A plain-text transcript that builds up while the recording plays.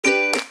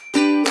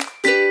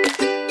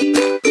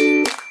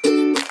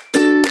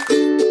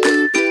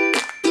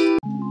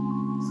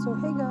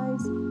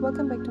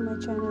welcome back to my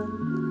channel,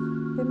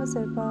 Pema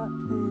Sherpa,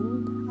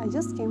 and I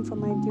just came from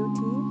my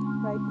duty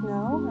right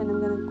now and I'm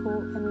gonna go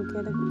and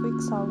get a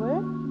quick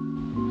shower.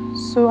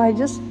 So I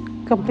just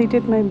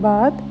completed my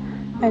bath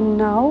and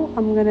now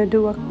I'm gonna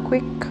do a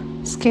quick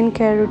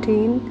skincare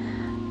routine.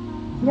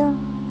 Yeah,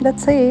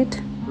 that's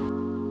it.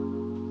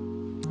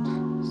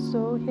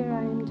 So here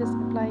I am just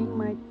applying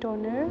my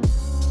toner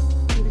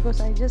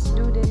because I just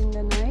do that in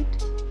the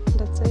night.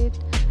 That's it.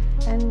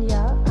 And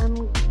yeah,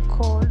 I'm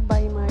called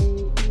by my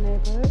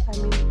neighbor,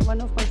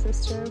 one of my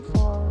sister,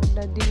 for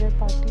the dinner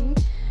party.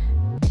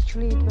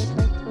 Actually it was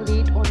like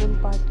late Onam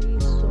party,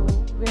 so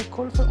we are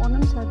called for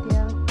Onam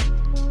sadhya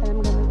and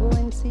I'm gonna go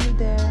and see you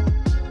there.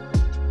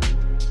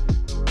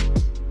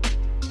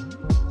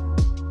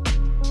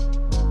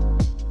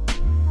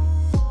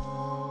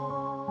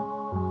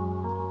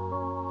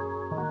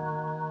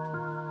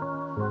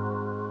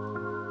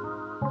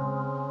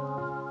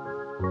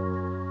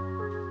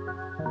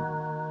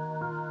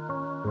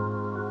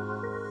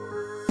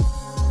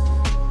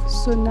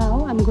 So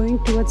now I'm going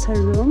towards her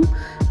room.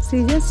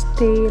 She just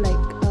stay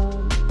like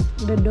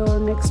the door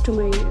next to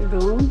my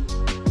room,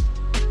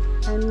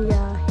 and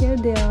yeah, here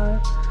they are.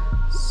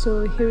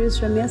 So here is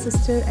Ramya's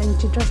sister and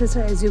Chitra's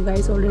sister, as you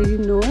guys already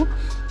know.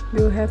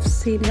 You have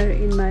seen her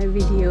in my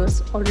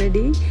videos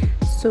already.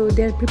 So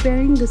they are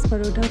preparing this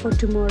parotha for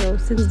tomorrow,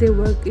 since they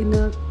work in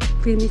a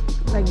clinic,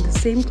 like the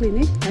same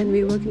clinic, and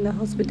we work in the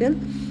hospital.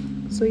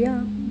 So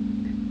yeah,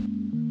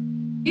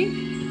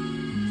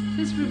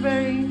 she's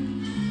preparing.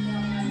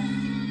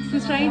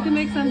 She's trying to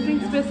make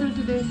something special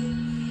today.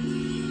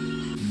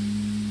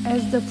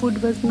 As the food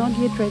was not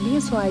yet ready,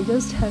 so I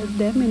just helped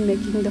them in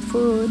making the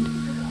food.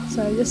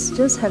 So I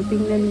just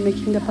helping them in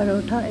making the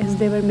parotha, as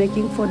they were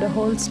making for the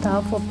whole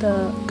staff of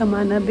the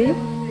Kamana Bay.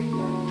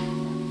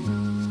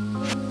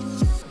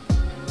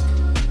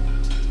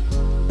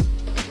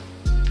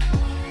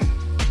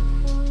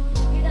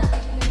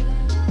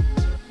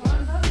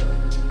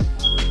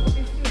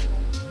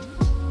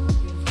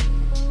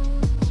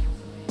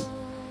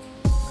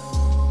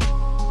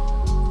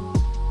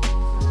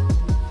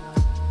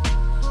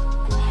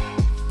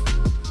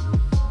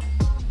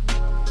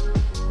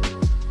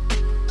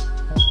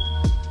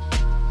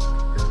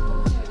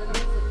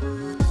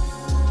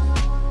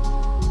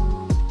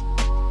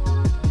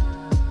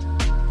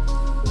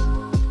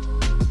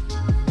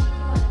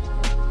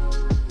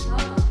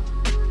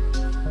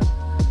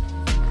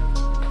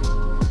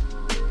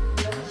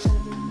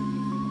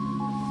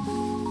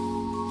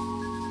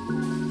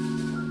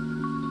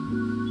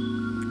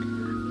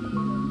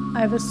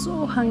 I was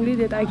so hungry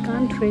that I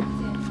can't wait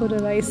for the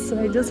rice, so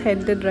I just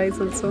had that rice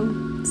also.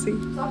 See,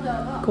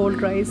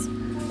 cold rice.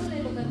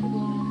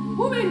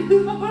 Who made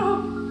this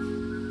papad?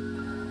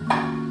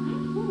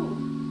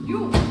 You?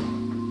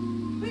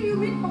 Wait, you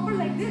made papad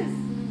like this?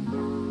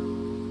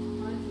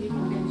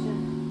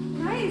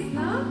 Nice,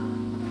 na?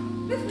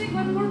 Let's make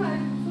one more.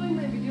 I'm showing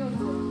my video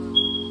also.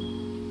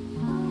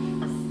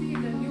 See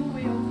the new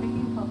way of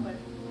making papad.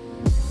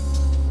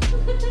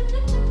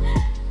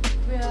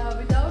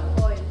 Without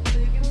oil, so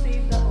you can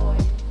save the oil.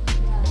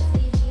 Yeah,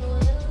 save the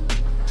oil.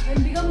 And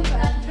become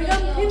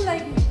thin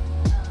like me.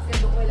 Save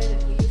the oil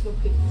and you use your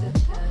picture.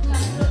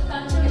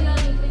 Control your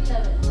liquid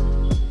level.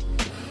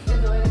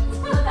 Save the oil and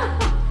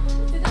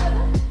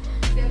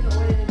save the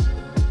oil and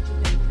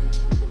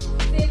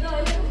Save the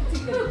oil and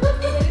chicken.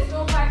 There is no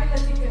fat in the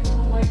chicken. Oh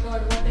my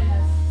god, what a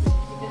mess.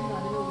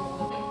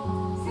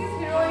 She's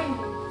heroine.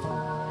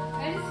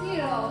 Where is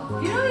hero?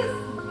 Hero is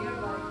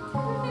nearby.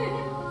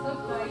 So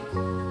quiet.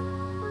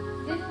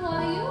 Then who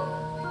are you?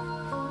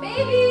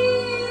 Baby!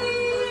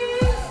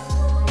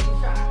 Baby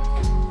shark.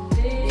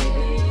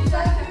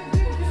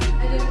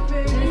 And then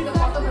there is the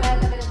bottom where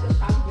there is the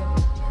shark there.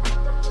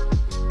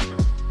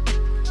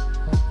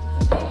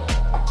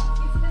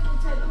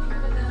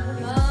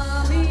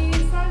 Mommy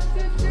shark.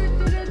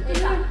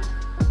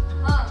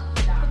 हाँ,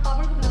 तो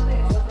पापड़ को बनाते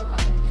हैं ऐसा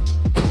खाते हैं.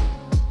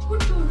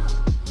 Good too ना.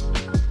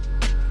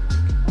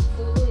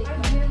 I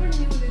never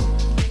knew this.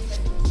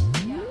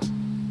 Yeah.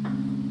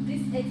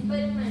 This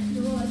experiment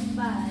was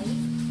by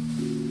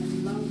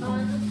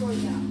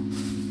Marphologiya.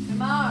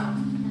 MR.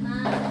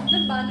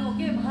 Not Banu,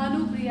 okay?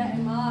 Bhanupriya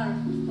MR.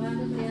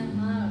 Bhanupriya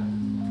MR.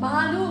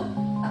 Bhanu.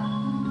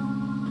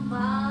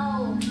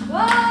 Wow.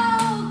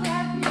 Wow!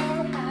 Clap your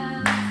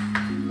hands.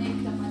 Next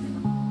chapati.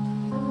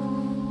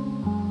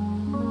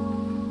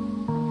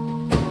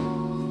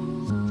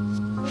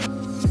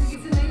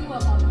 किसी नहीं हुआ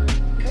पापड़.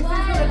 ऐसे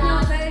जो रखना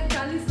होता है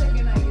 40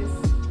 सेकंड I guess.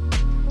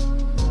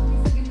 30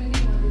 सेकंड में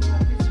नहीं होता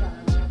है. वापस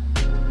डालना.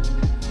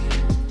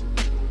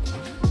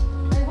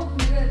 I hope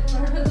मेरा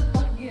पराठा तो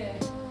पक गया है.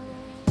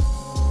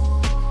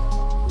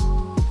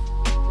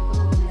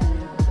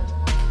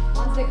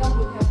 1 second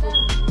we'll have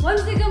food. 1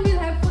 second we'll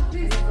have food,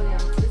 please.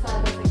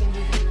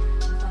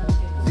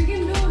 We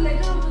can do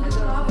later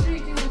also after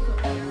eating also.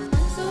 I'm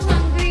so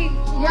hungry.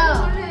 Yeah.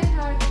 What I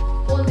heard.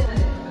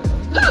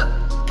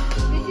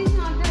 This is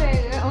not the way.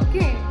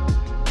 Okay.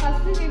 First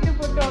we need to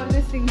put all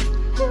these things.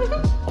 So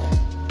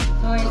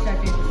I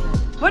started.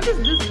 What is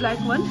this black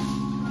one?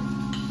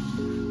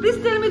 Please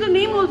tell me the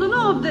name also,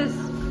 no, of this.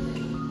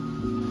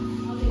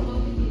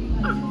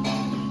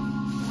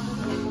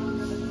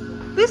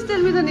 Please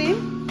tell me the name.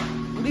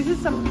 This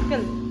is some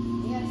pickle.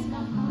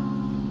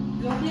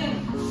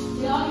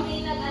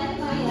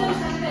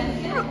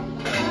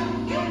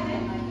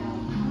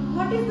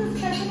 What is the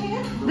special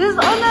here? This is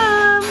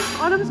Onam.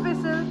 Onam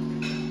special.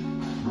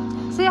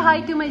 Say hi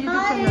to my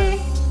YouTube channel.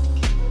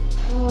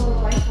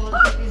 Oh, I thought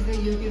it is the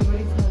YouTube, but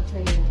it's not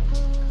here.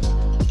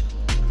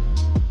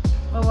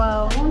 Oh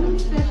wow. Onam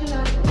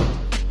special.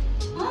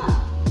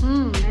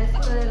 As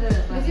per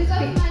which is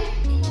my.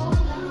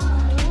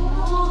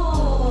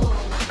 Oh.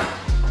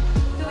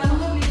 So one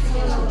more is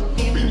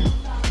Pema.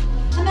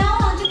 Now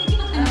I'm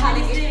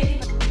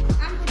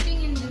putting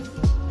in this.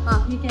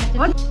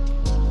 What?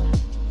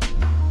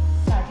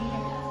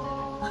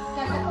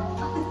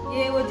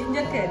 ये वो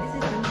ginger का है, this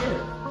is ginger.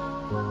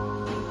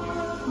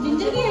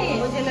 Ginger की है ये?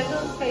 मुझे लगा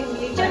उसका ये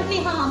चटनी।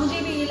 हाँ मुझे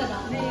भी ये लगा।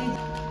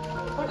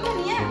 होटल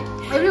नहीं है?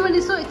 Everyone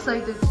is so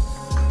excited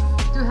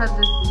to have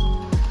this.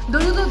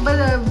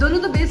 दोनों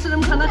तो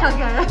बेशरम खाना खा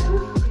के आया।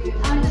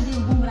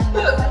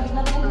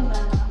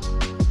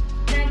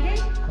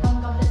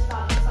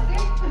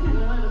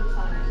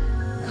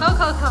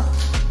 खाओ।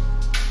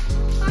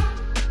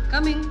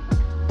 Coming.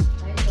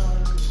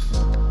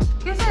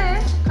 कैसे है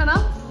खाना?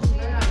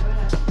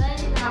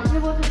 आपने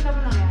बहुत अच्छा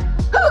बनाया है।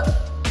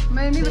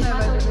 मैं नहीं बनाया।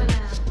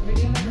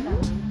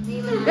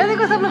 यार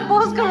देखो सब लोग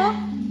पोस्ट करो।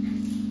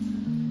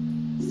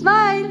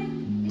 स्माइल।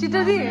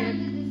 चिटर दी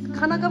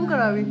खाना कम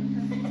करो अभी।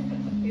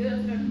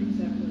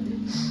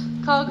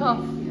 खाओ।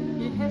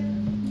 ये है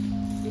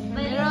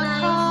मेरा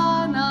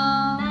खाना।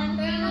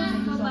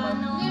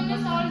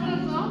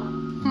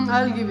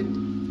 I'll give it.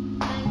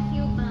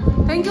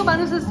 Thank you,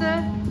 Banu sister.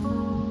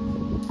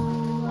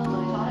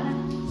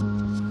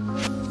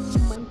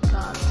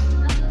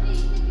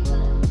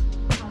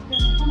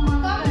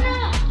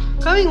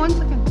 Coming, 1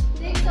 second.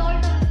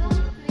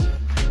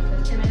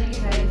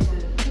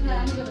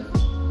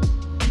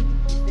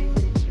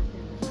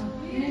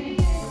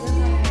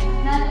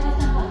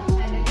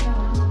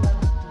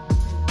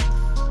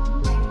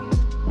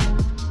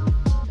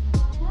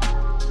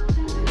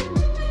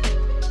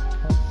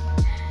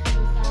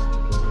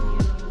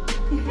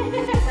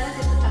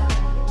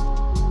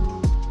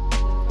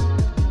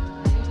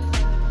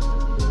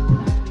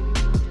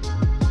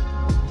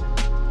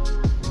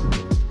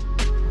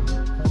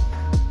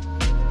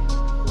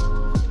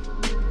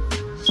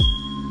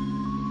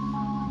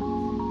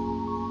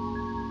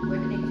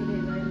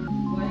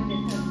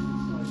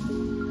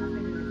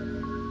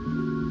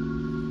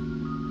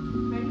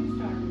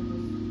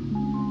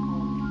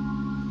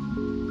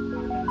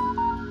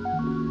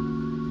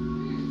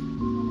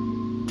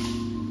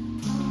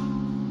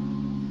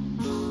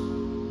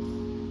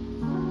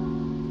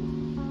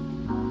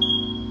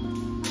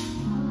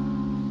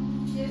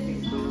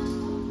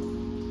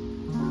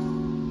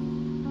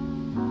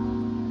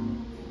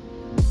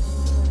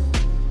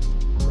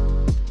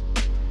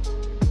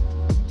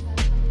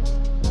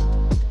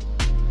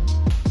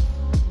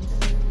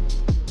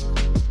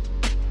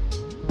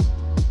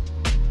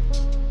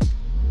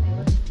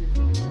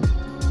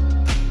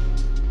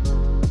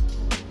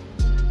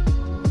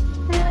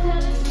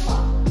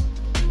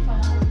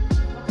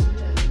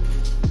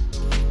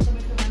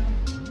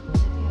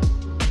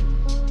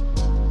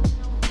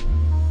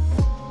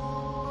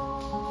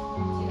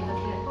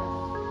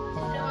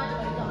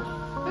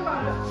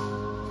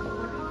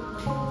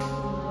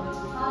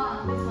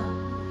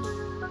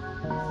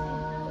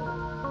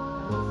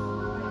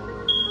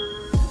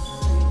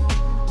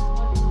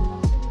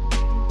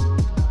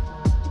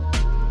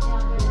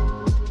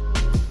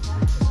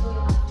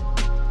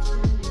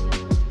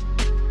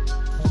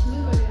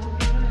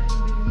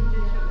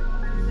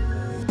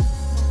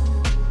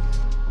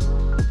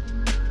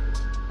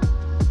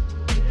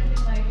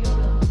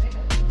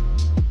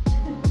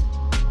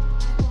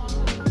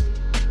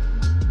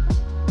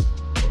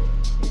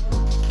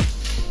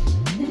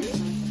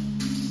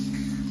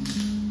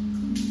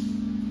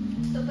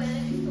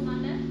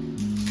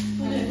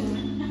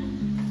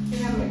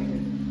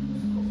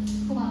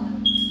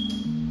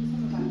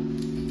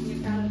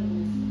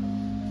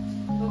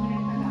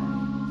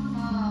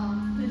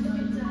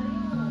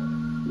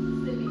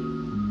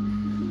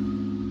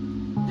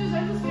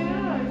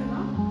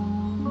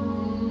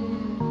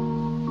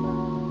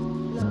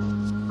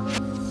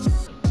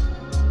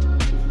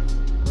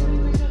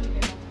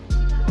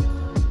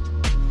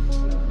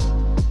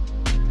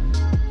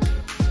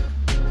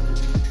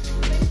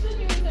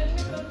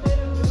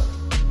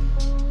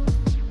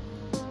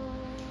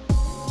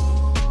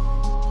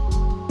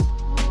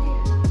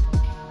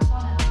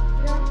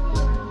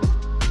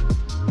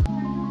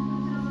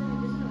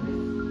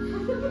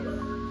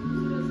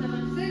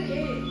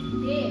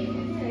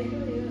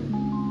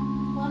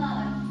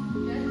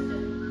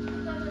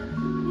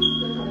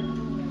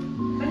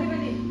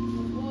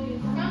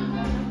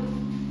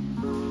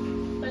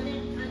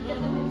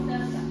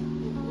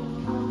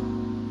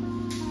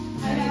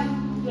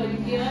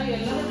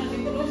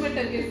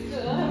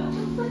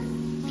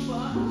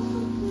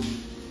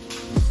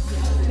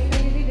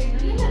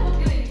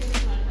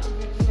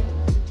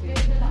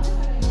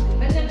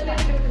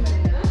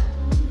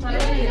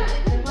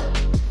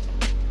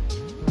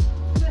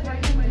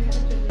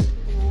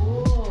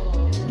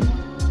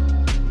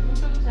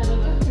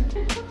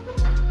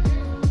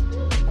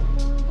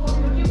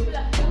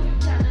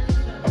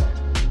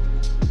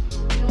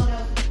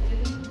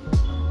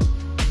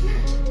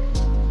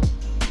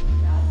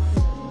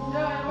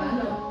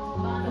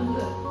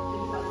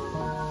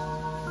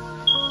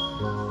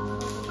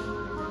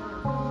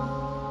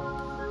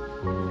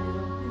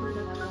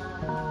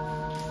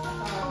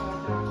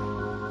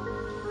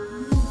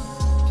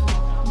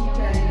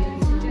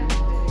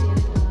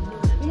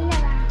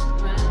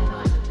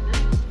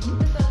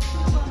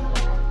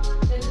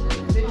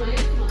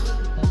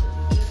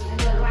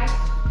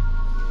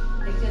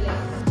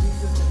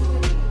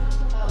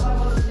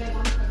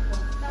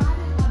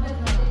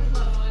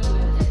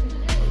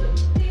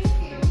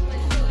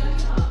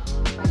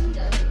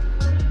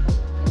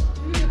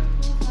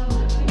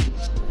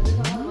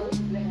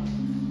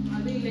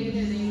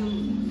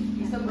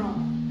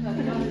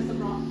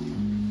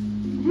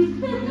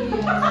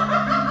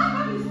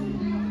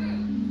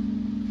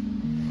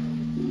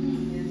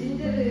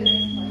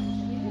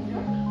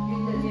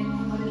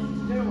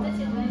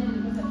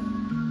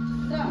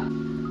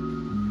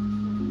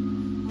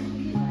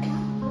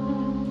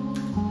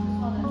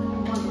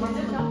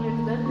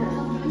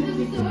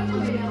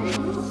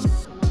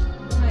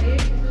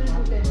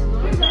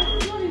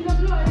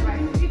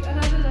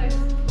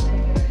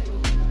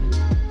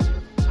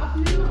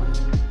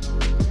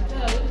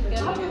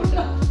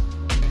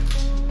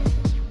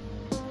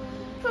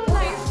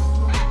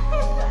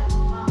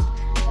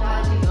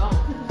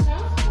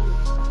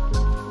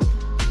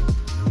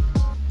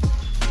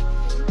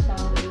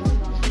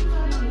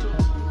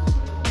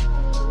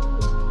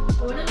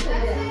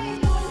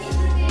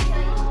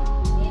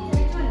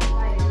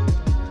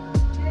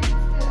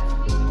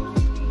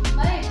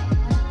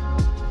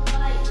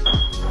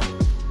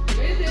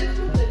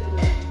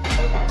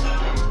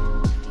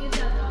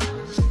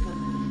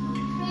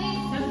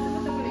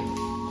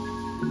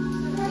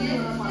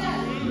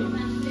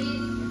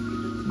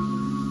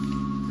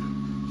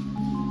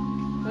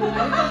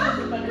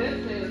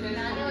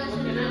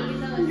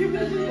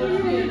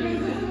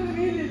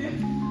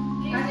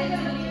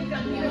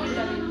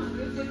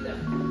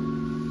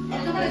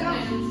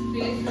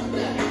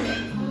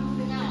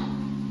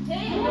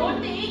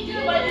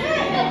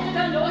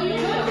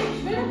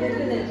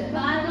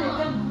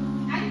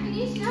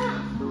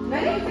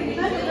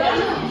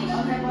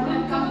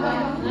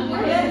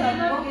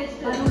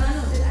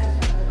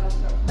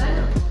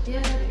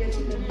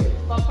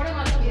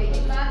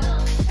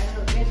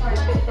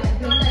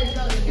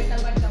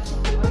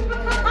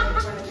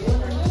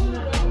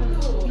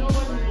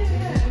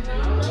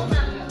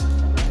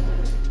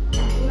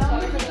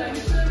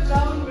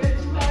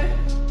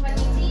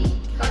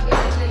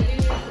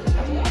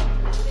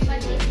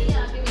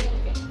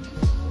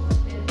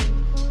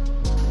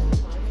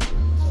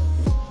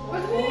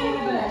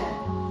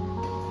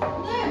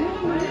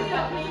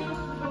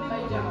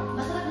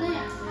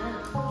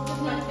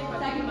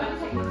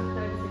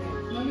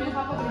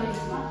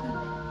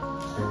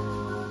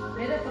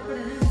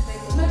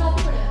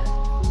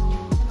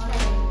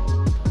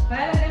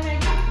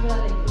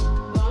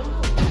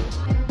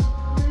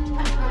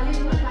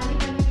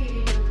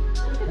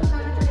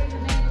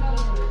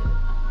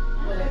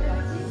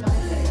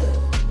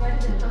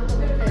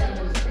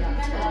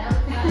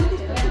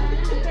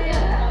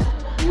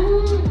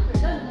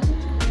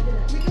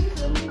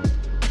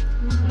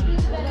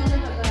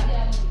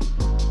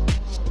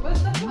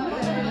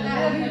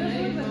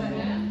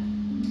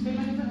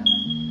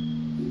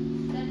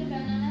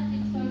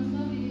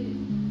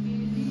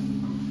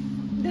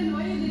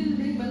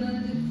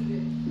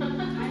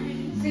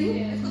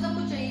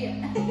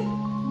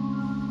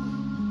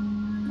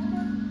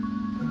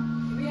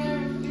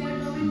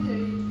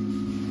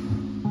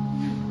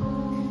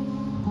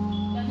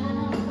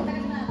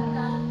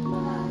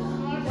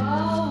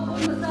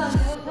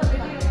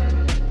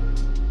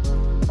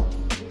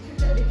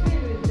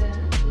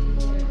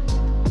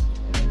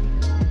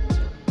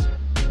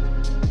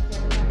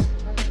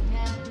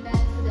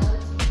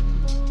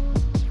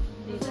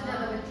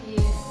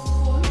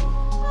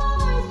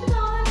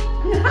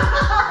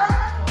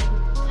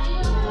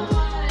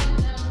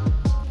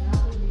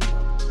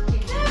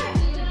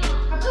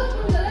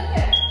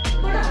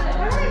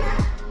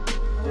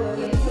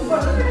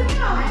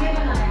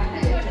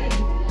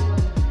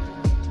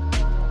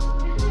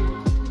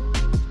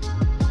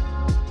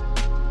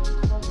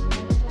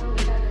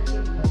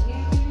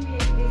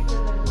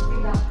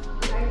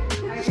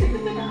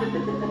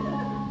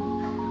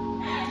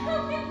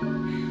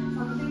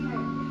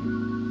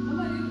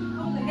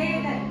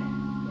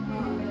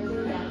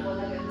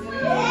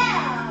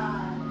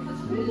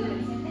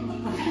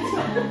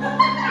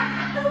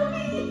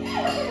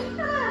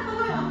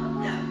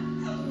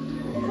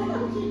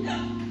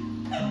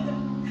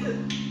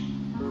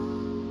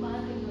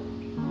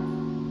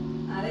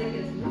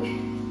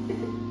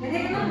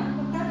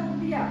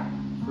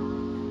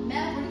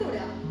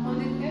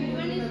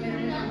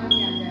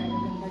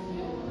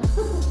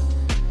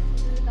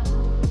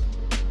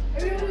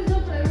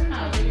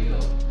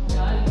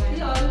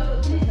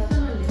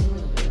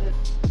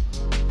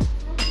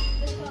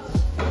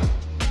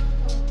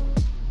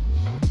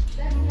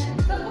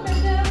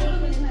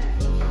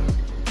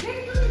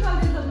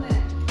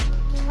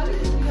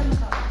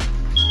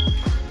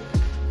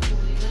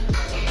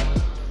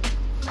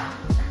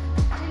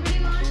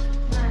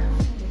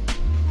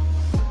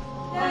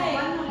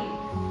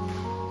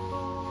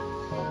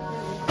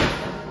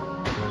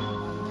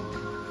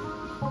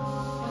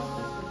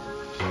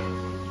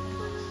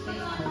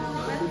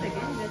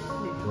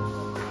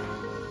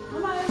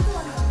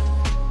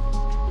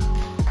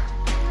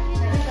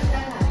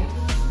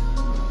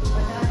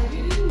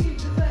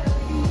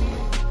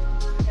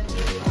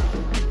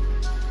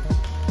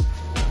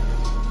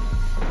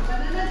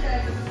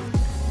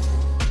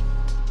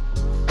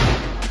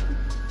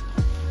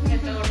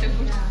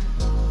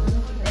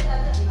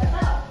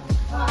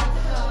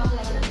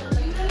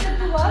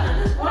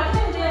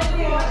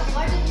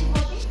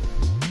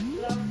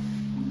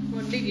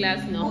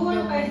 glass now. Who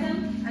will buy them?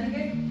 I'll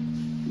get.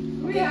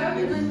 We have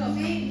business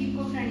coffee,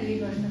 eco-friendly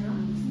person, no?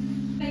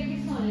 Like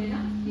this only, na?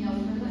 Yeah,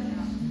 we can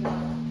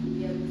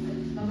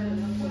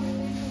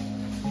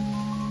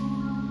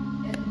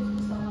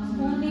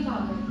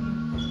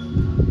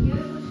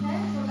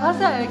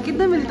ऐसा है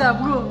कितना मिलता है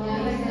आपको?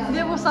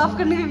 ये वो साफ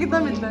करने का कितना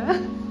मिलता है?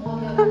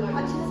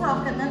 अच्छे से साफ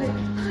करना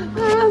लेकिन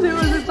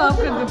देखो से साफ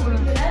कर दे पूरा।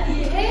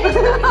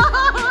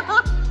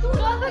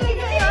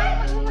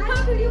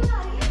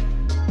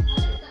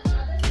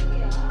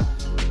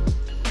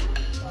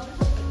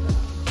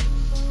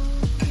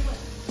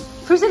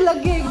 फिर से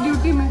लग गया एक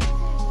ड्यूटी में,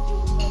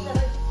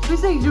 फिर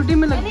से एक ड्यूटी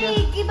में लग गया।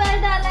 एक ही बार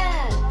डाला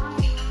है।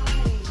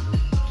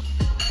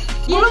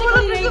 बोलो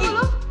बोलो फिर से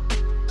बोलो।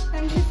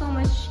 Thank you so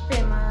much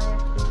Pema,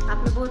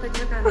 आपने बहुत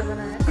अच्छा खाना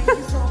बनाया। Thank you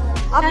so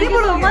much. आप भी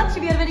बोलो much,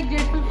 we are very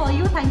grateful for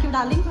you. Thank you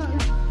darling.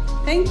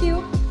 Thank you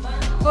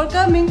for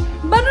coming.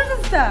 बनो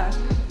सिस्टर।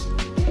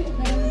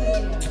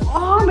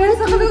 ओह मेरे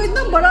शकल को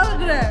इतना बड़ा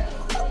लग रहा है,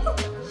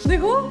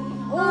 देखो।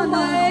 Oh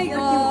my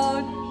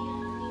God.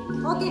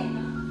 ओके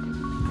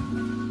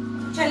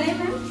चले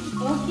ma'am.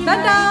 Okay.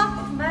 Tata.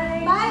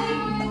 Bye. Bye.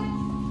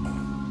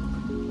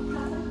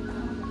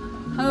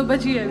 हाँ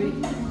बच गई अभी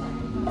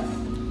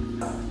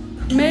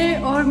मैं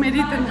और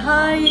मेरी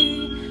तन्हाई.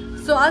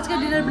 सो आज का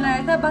डिनर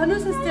बनाया था भानु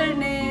सिस्टर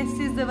ने.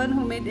 She is the one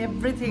who made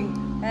everything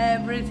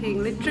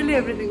literally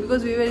everything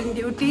because we were in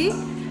duty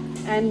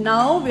and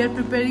now we are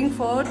preparing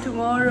for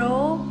tomorrow.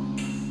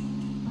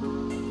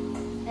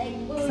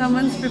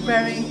 Someone's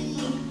preparing.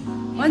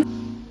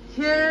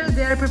 Here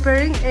they are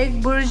preparing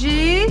egg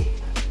burji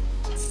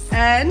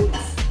and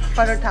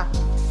parotha.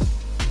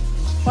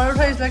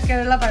 Parotha is like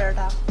Kerala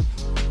parotha.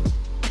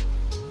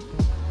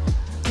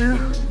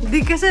 दी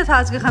कैसे था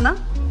आज का खाना?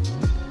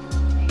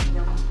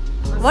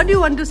 What do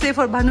you want to say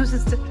for Bhanu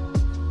sister?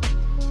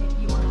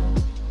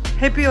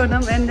 Happy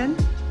Onam and then?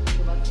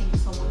 Thank you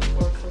so much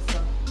for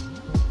some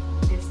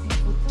tasty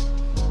food.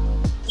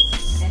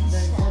 And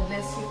then God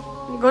bless you.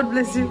 God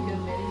bless you.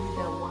 You're married with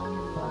the one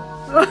you love.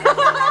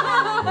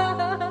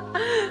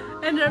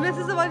 And Ramesh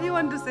sister, what do you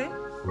want to say?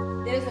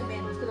 There's a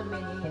man. Let's go to the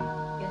man here.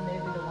 Get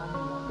married with the one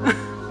you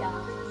love. Yeah,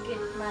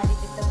 get married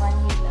with the one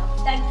you love.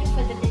 Thank you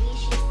for the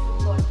delicious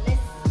food. God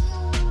bless you.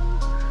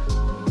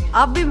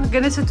 आप भी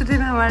गणेश चतुर्थी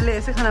में हमारे लिए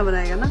ऐसे खाना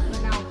बनाएगा ना?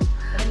 Now,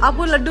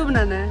 आपको लड्डू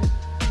बनाना है?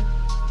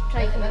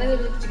 try to मैंने तो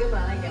चिकन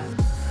बनाना है क्या?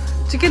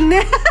 चिकन ने?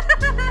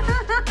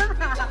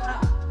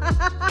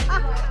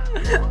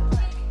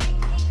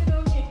 Chicken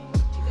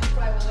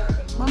fry whatever.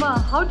 Mama,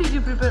 how did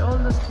you prepare all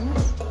those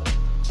things?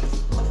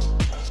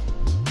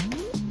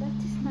 that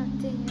is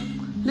nothing.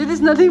 That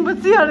is nothing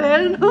but see her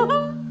hair, no?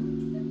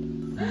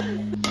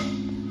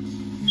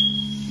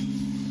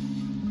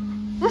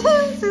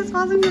 She's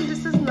passing the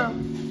dishes now.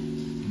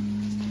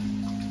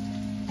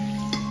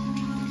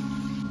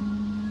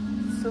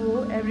 So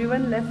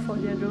everyone left for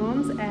their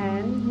rooms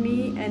and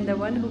me and the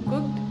one who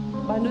cooked,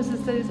 Bhanu's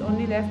sister, is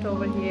only left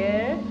over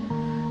here.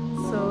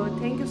 So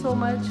thank you so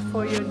much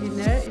for your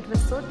dinner. It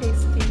was so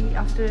tasty.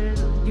 After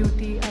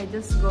duty I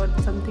just got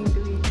something to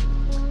eat.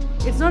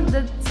 It's not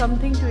that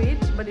something to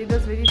eat, but it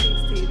was very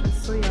tasty. It was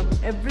so yum.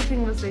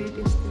 Everything was very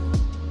tasty.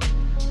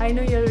 I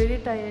know you're very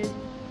tired,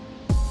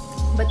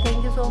 but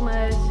thank you so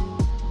much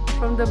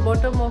from the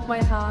bottom of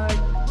my heart.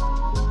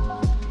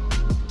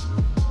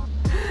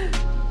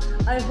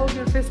 I hope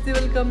your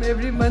festival come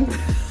every month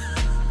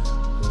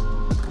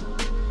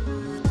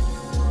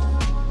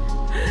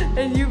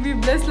and you be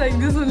blessed like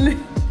this only.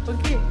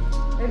 Okay,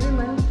 every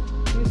month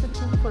you should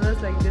cook for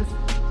us like this.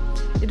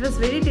 It was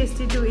very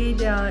tasty to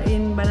eat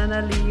in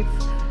banana leaf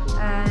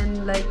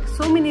and like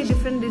so many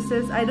different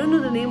dishes. I don't know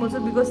the name also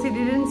because she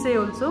didn't say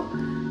also.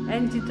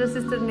 And Chitra's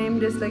sister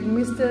named us like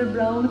Mr.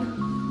 Brown.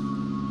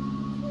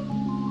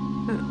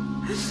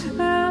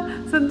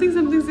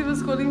 something she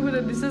was calling for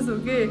the dishes,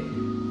 okay?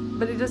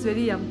 But it was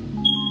very yum.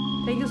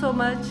 Thank you so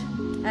much.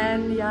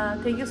 And yeah,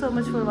 thank you so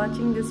much for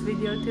watching this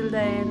video till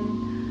the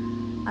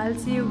end. I'll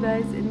see you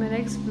guys in my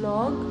next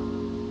vlog.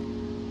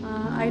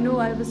 I know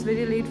I was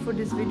very late for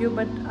this video,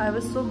 but I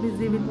was so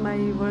busy with my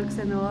works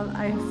and all.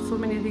 I have so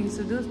many things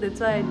to do, so that's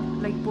why I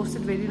like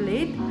posted very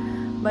late.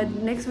 But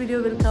next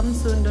video will come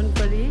soon, don't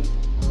worry.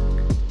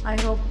 I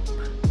hope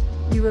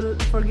you will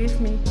forgive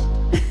me.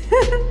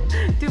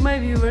 To my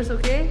viewers,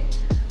 okay?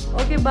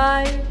 Okay,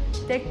 bye.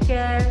 Take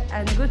care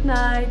and good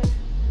night.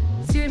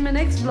 See you in my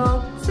next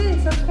vlog. Say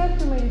subscribe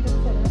to my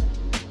YouTube channel.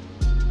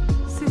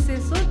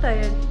 She's so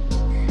tired.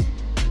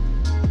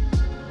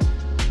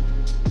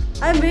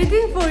 I'm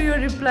waiting for your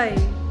reply.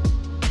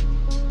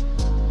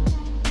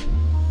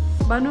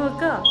 Banu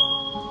Akka,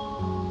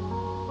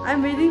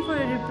 I'm waiting for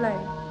your reply.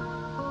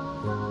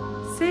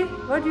 Say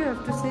what you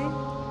have to say.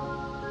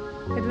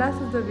 At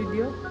last is the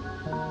video.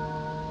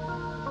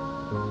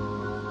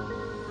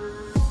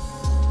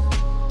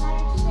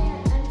 Like, share,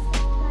 and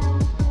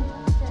subscribe to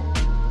the channel.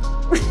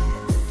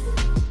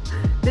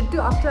 That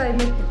too after I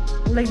make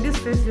like this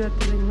face you are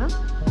telling, na?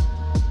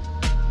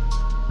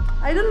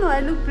 I don't know, I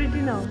look pretty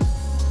now.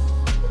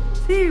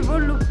 See, we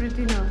both look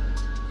pretty now.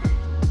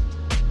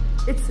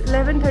 It's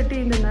 11:30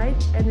 in the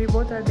night and we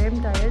both are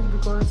damn tired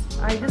because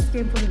I just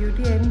came from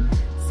duty and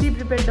she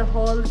prepared the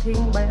whole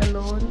thing by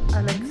alone.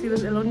 Like she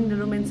was alone in the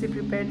room and she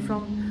prepared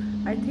from,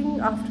 I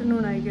think,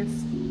 afternoon, I guess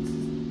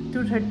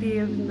 2:30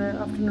 in the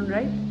afternoon,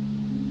 right?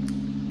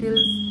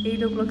 Till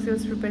 8 o'clock she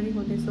was preparing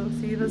for this, so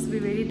she must be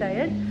very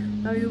tired.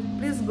 Now you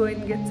please go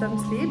and get some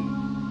sleep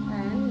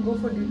and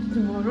go for duty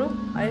tomorrow.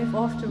 I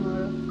have off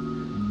tomorrow.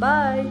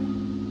 Bye.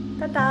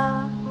 Tata.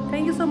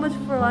 Thank you so much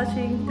for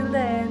watching till the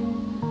end.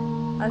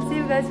 I'll see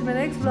you guys in my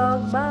next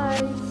vlog.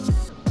 Bye.